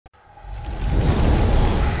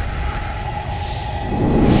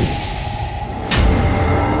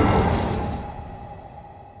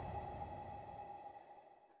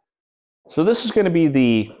So this is going to be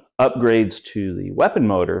the upgrades to the weapon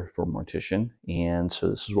motor for Mortician, and so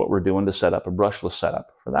this is what we're doing to set up a brushless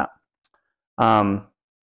setup for that.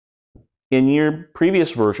 In your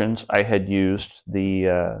previous versions, I had used the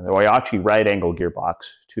Oiachi right-angle gearbox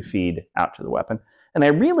to feed out to the weapon, and I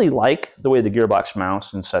really like the way the gearbox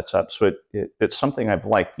mounts and sets up, so it's something I've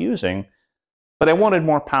liked using, but I wanted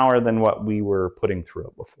more power than what we were putting through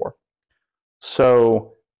it before.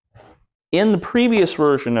 So in the previous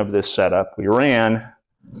version of this setup, we ran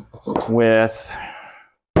with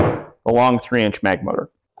a long 3-inch mag motor.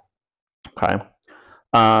 Okay.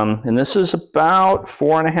 And this is about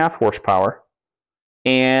 4.5 horsepower.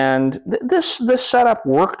 And this setup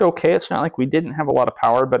worked okay. It's not like we didn't have a lot of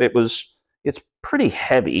power, but it's pretty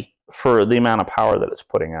heavy for the amount of power that it's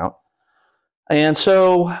putting out. And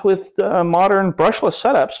so with modern brushless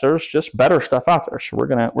setups, there's just better stuff out there. So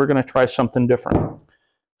we're gonna try something different.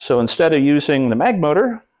 So instead of using the mag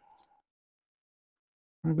motor,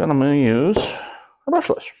 we're gonna use a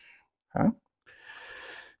brushless. Okay.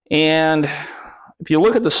 And if you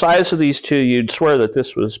look at the size of these two, you'd swear that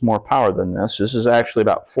this was more power than this. This is actually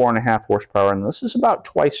about 4.5 horsepower, and this is about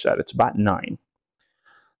twice that. It's about 9.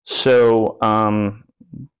 So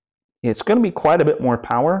it's going to be quite a bit more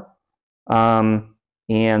power.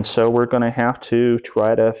 And so we're going to have to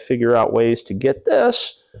try to figure out ways to get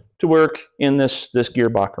this to work in this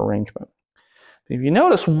gearbox arrangement. If you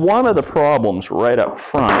notice, one of the problems right up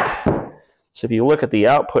front, so if you look at the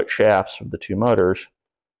output shafts of the two motors,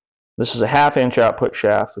 this is a 1/2-inch output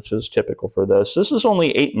shaft, which is typical for this. This is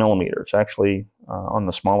only 8 millimeters, actually on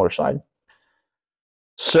the smaller side.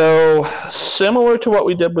 So similar to what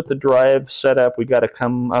we did with the drive setup, we got to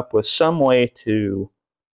come up with some way to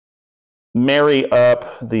marry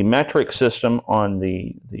up the metric system on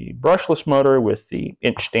the brushless motor with the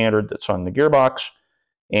inch standard that's on the gearbox.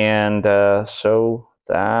 And so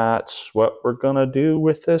that's what we're going to do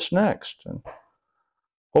with this next. And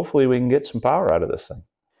hopefully we can get some power out of this thing.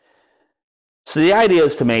 So the idea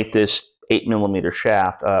is to make this 8 millimeter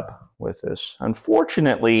shaft up with this.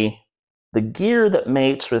 Unfortunately, the gear that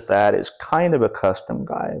mates with that is kind of a custom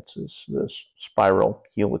guy. It's this spiral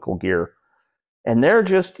helical gear. And there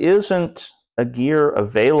just isn't a gear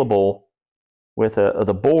available with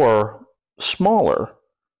the bore smaller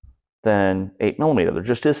than 8 millimeter. There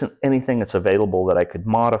just isn't anything that's available that I could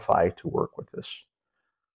modify to work with this.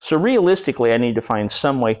 So realistically, I need to find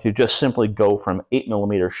some way to just simply go from 8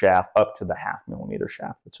 millimeter shaft up to the 1/2 millimeter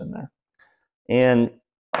shaft that's in there. And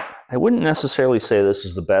I wouldn't necessarily say this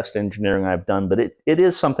is the best engineering I've done, but it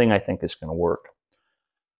is something I think is going to work.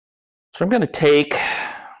 So I'm going to take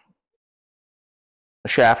a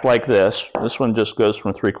shaft like this. This one just goes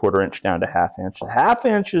from 3/4 inch down to 1/2 inch. The 1/2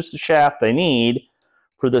 inch is the shaft I need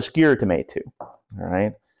for this gear to mate to. All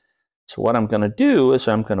right. So what I'm going to do is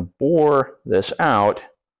I'm going to bore this out.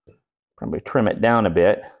 Probably trim it down a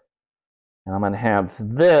bit, and I'm going to have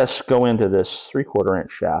this go into this 3/4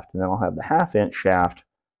 inch shaft, and then I'll have the 1/2 inch shaft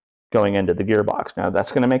going into the gearbox. Now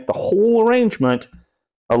that's going to make the whole arrangement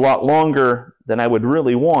a lot longer than I would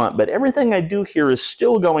really want, but everything I do here is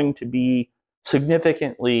still going to be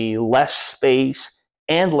significantly less space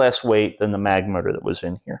and less weight than the mag motor that was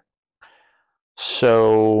in here.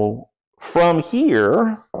 So from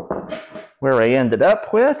here, where I ended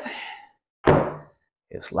up with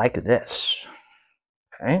is like this.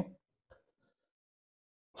 Okay.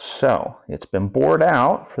 So it's been bored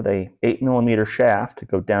out for the 8 millimeter shaft to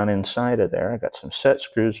go down inside of there. I got some set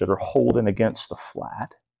screws that are holding against the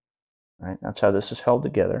flat. All right, that's how this is held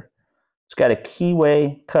together. It's got a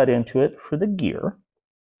keyway cut into it for the gear.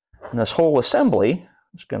 And this whole assembly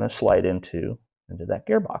is going to slide into that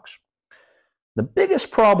gearbox. The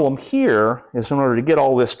biggest problem here is in order to get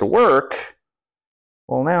all this to work,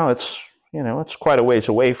 well, now it's quite a ways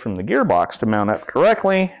away from the gearbox to mount up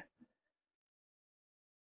correctly,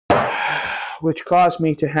 which caused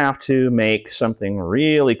me to have to make something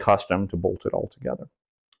really custom to bolt it all together.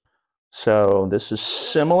 So this is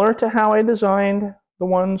similar to how I designed the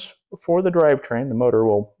ones before the drivetrain. The motor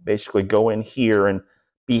will basically go in here and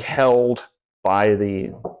be held by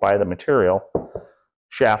the material.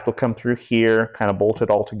 Shaft will come through here, kind of bolt it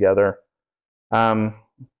all together.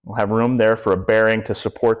 We'll have room there for a bearing to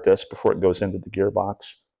support this before it goes into the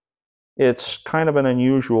gearbox. It's kind of an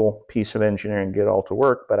unusual piece of engineering to get it all to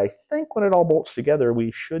work, but I think when it all bolts together,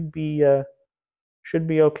 we should be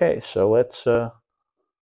okay. So let's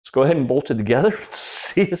go ahead and bolt it together.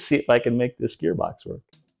 See if I can make this gearbox work.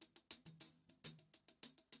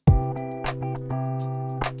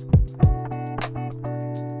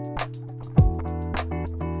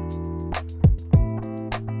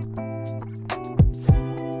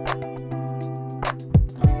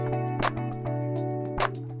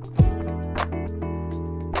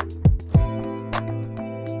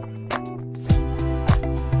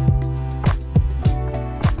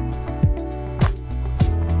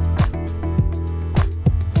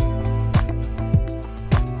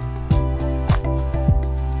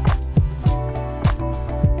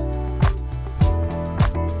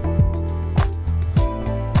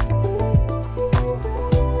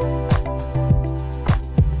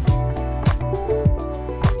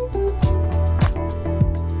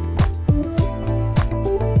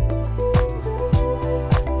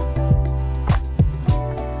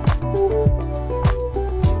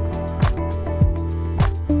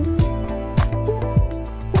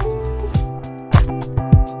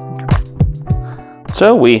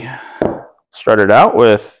 So we started out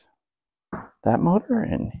with that motor,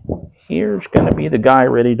 and here's going to be the guy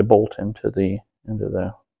ready to bolt into the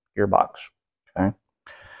gearbox. Okay,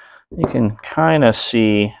 you can kind of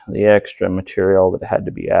see the extra material that had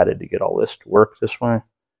to be added to get all this to work this way.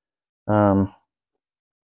 And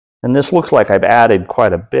this looks like I've added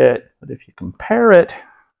quite a bit, but if you compare it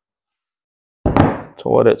to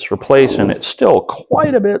what it's replacing, it's still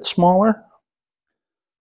quite a bit smaller.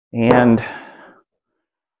 And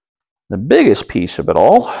the biggest piece of it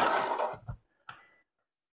all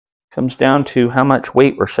comes down to how much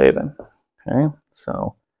weight we're saving. Okay,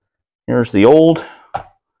 so here's the old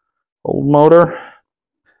motor,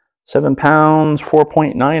 7 pounds,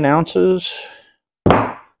 4.9 ounces.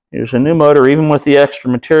 Here's a new motor, even with the extra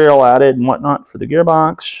material added and whatnot for the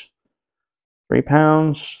gearbox, 3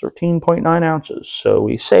 pounds, 13.9 ounces. So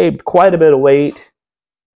we saved quite a bit of weight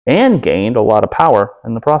and gained a lot of power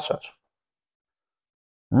in the process.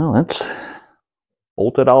 Well, let's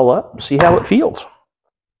bolt it all up and see how it feels.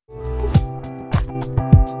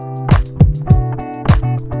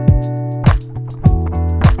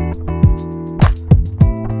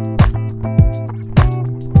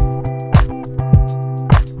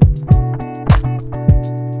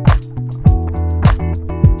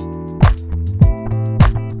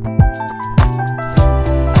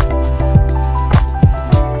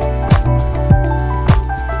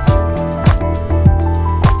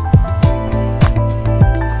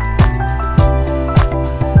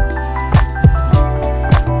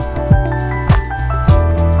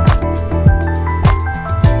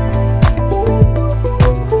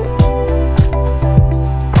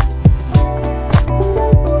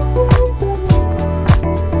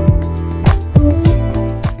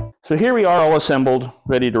 So here we are all assembled,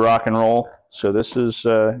 ready to rock and roll. So this is,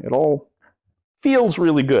 it all feels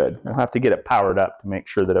really good. We'll have to get it powered up to make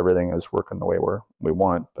sure that everything is working the way we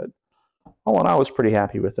want. But all in all, I was pretty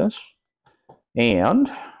happy with this. And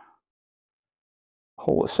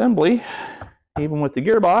whole assembly, even with the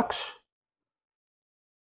gearbox,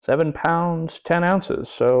 7 pounds, 10 ounces.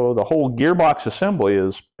 So the whole gearbox assembly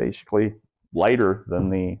is basically lighter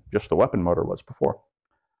than just the weapon motor was before.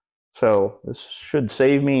 So this should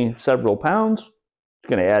save me several pounds. It's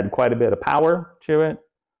going to add quite a bit of power to it.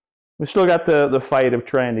 We still got the fight of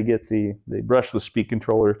trying to get the brushless speed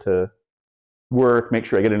controller to work, make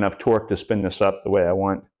sure I get enough torque to spin this up the way I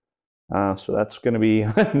want. So that's going to be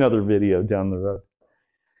another video down the road.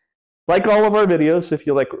 Like all of our videos, if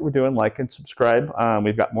you like what we're doing, like and subscribe.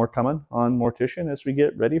 We've got more coming on Mortician as we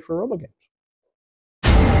get ready for robo games.